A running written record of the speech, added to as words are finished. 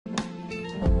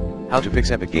How to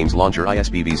fix Epic Games Launcher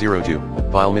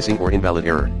IS-BV02, file missing or invalid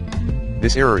error.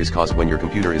 This error is caused when your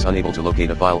computer is unable to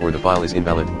locate a file or the file is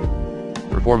invalid.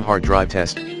 Perform hard drive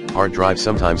test. Hard drives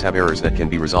sometimes have errors that can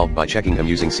be resolved by checking them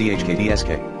using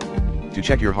chkdsk. To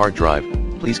check your hard drive,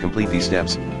 please complete these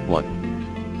steps.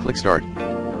 1. Click Start.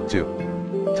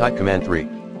 2. Type Command 3.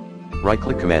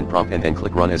 Right-click Command Prompt and then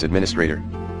click Run as Administrator.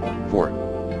 4.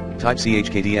 Type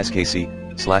chkdsk/r/f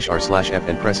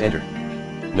and press Enter.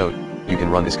 Note, you can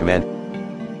run this command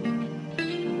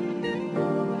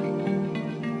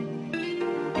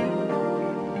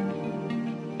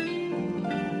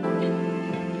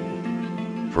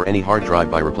for any hard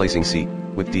drive by replacing C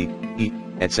with D, E,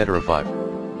 etc.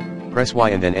 5. Press Y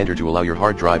and then Enter to allow your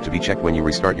hard drive to be checked when you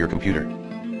restart your computer.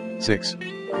 6.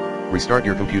 Restart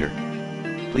your computer.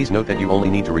 Please note that you only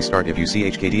need to restart if you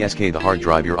chkdsk the hard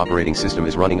drive your operating system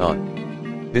is running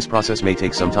on. This process may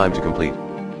take some time to complete.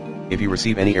 If you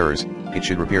receive any errors, it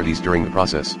should repair these during the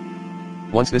process.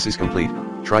 Once this is complete,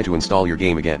 try to install your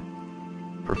game again.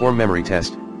 Perform memory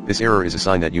test. This error is a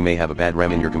sign that you may have a bad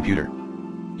RAM in your computer.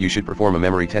 You should perform a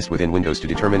memory test within Windows to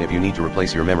determine if you need to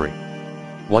replace your memory.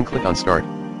 1. Click on Start.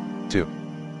 2.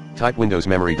 Type Windows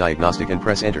Memory Diagnostic and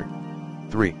press Enter.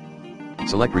 3.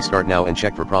 Select Restart Now and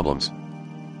check for problems.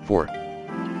 4.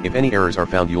 If any errors are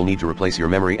found, you'll need to replace your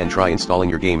memory and try installing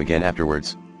your game again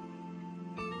afterwards.